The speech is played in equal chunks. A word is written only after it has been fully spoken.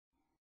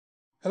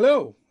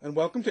Hello, and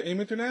welcome to AIM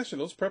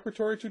International's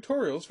preparatory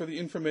tutorials for the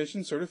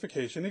Information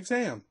Certification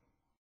exam.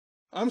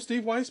 I'm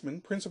Steve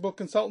Weissman, Principal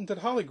Consultant at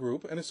Holly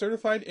Group and a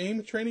certified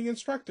AIM training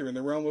instructor in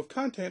the realm of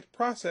content,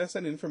 process,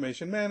 and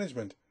information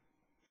management.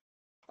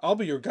 I'll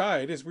be your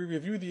guide as we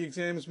review the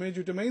exam's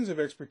major domains of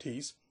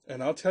expertise,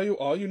 and I'll tell you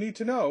all you need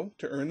to know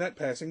to earn that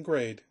passing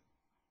grade.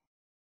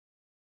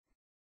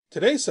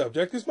 Today's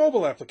subject is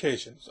mobile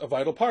applications, a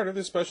vital part of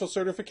this special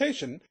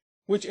certification,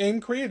 which AIM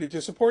created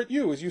to support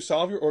you as you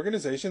solve your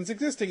organization's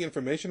existing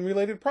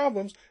information-related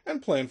problems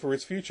and plan for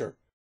its future.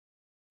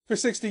 For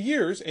 60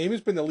 years, AIM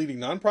has been the leading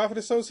nonprofit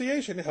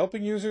association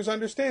helping users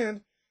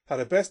understand how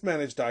to best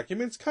manage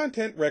documents,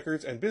 content,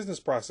 records, and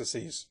business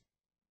processes.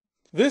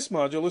 This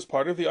module is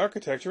part of the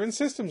Architecture and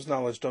Systems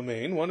Knowledge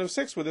domain, one of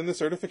 6 within the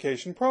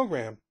certification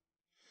program.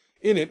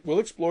 In it, we'll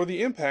explore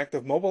the impact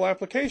of mobile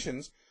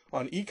applications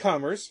on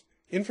e-commerce,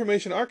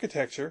 information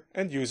architecture,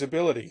 and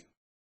usability.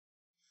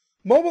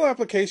 Mobile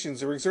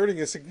applications are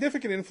exerting a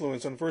significant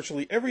influence on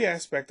virtually every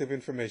aspect of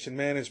information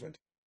management.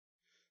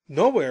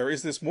 Nowhere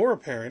is this more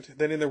apparent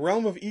than in the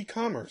realm of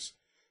e-commerce,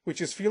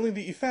 which is feeling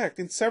the effect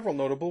in several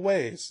notable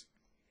ways.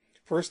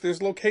 First,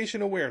 there's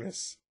location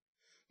awareness.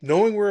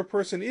 Knowing where a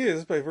person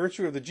is by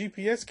virtue of the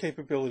GPS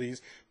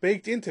capabilities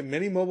baked into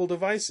many mobile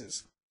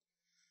devices.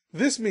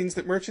 This means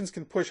that merchants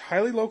can push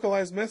highly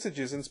localized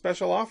messages and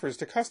special offers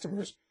to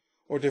customers,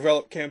 or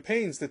develop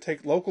campaigns that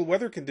take local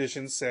weather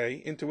conditions,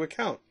 say, into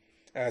account,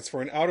 as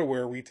for an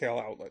outerwear retail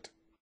outlet.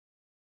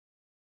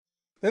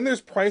 Then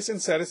there's price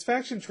and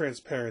satisfaction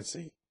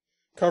transparency,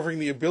 covering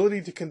the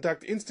ability to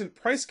conduct instant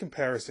price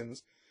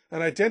comparisons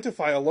and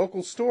identify a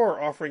local store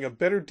offering a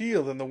better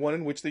deal than the one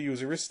in which the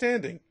user is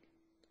standing.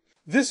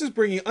 This is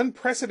bringing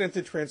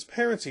unprecedented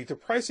transparency to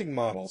pricing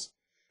models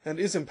and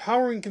is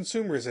empowering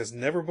consumers as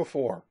never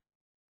before.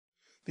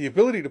 The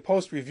ability to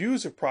post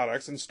reviews of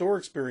products and store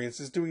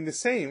experiences is doing the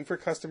same for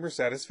customer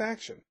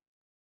satisfaction.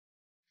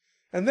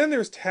 And then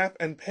there's tap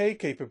and pay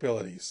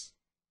capabilities.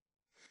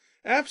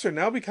 Apps are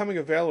now becoming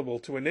available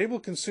to enable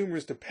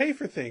consumers to pay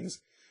for things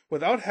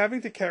without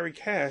having to carry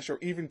cash or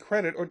even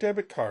credit or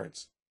debit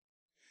cards.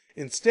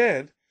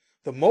 Instead,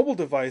 the mobile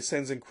device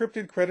sends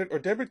encrypted credit or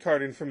debit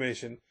card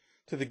information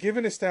to the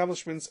given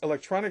establishment's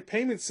electronic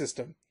payment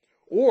system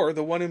or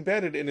the one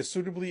embedded in a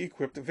suitably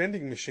equipped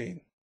vending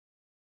machine.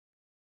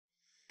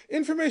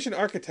 Information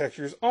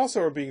architectures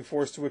also are being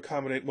forced to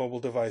accommodate mobile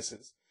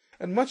devices,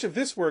 and much of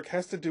this work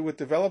has to do with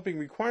developing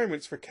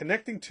requirements for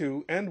connecting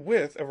to and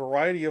with a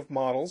variety of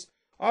models,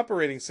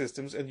 operating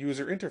systems, and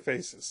user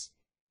interfaces.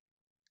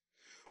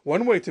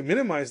 One way to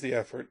minimize the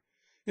effort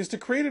is to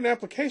create an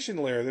application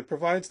layer that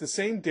provides the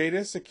same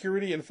data,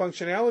 security, and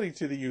functionality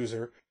to the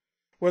user,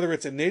 whether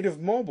it's a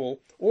native mobile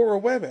or a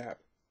web app,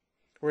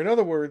 or in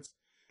other words,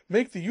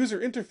 make the user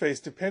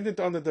interface dependent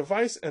on the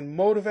device and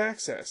mode of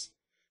access,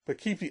 but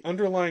keep the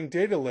underlying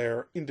data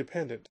layer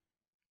independent.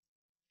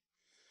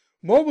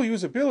 Mobile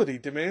usability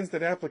demands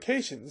that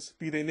applications,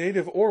 be they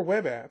native or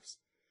web apps,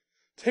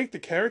 take the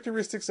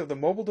characteristics of the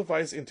mobile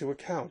device into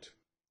account.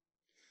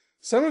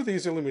 Some of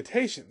these are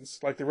limitations,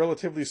 like the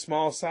relatively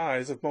small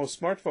size of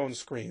most smartphone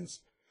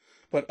screens,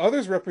 but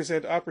others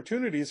represent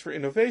opportunities for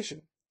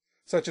innovation,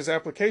 such as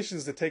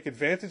applications that take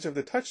advantage of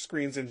the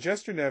touchscreens and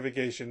gesture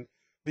navigation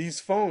these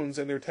phones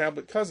and their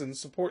tablet cousins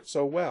support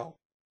so well.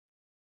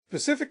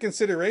 Specific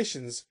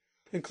considerations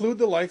include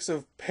the likes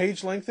of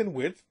page length and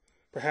width,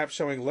 perhaps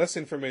showing less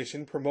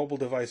information per mobile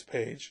device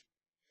page,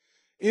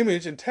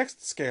 image and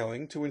text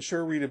scaling to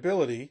ensure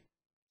readability,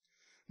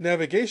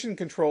 navigation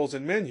controls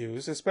and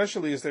menus,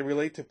 especially as they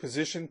relate to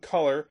position,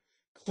 color,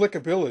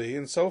 clickability,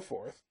 and so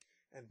forth,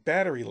 and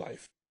battery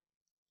life.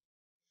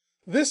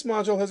 This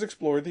module has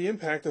explored the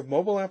impact of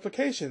mobile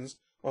applications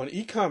on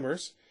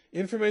e-commerce,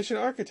 information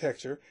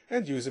architecture,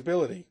 and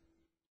usability.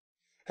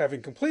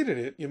 Having completed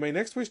it, you may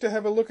next wish to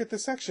have a look at the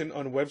section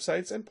on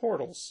websites and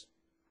portals.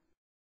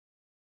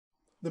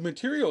 The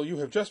material you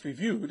have just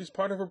reviewed is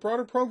part of a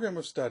broader program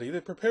of study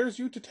that prepares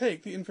you to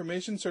take the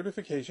Information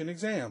Certification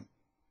exam.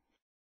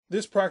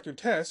 This proctored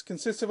test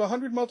consists of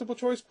 100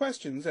 multiple-choice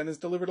questions and is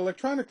delivered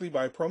electronically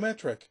by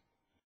Prometric.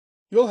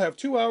 You'll have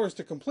 2 hours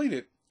to complete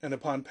it, and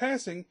upon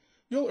passing,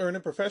 you'll earn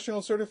a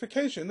professional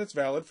certification that's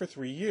valid for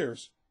 3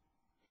 years.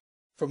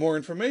 For more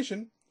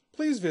information,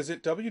 please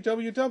visit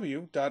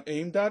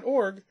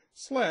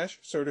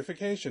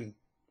www.aim.org/certification.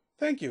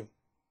 Thank you.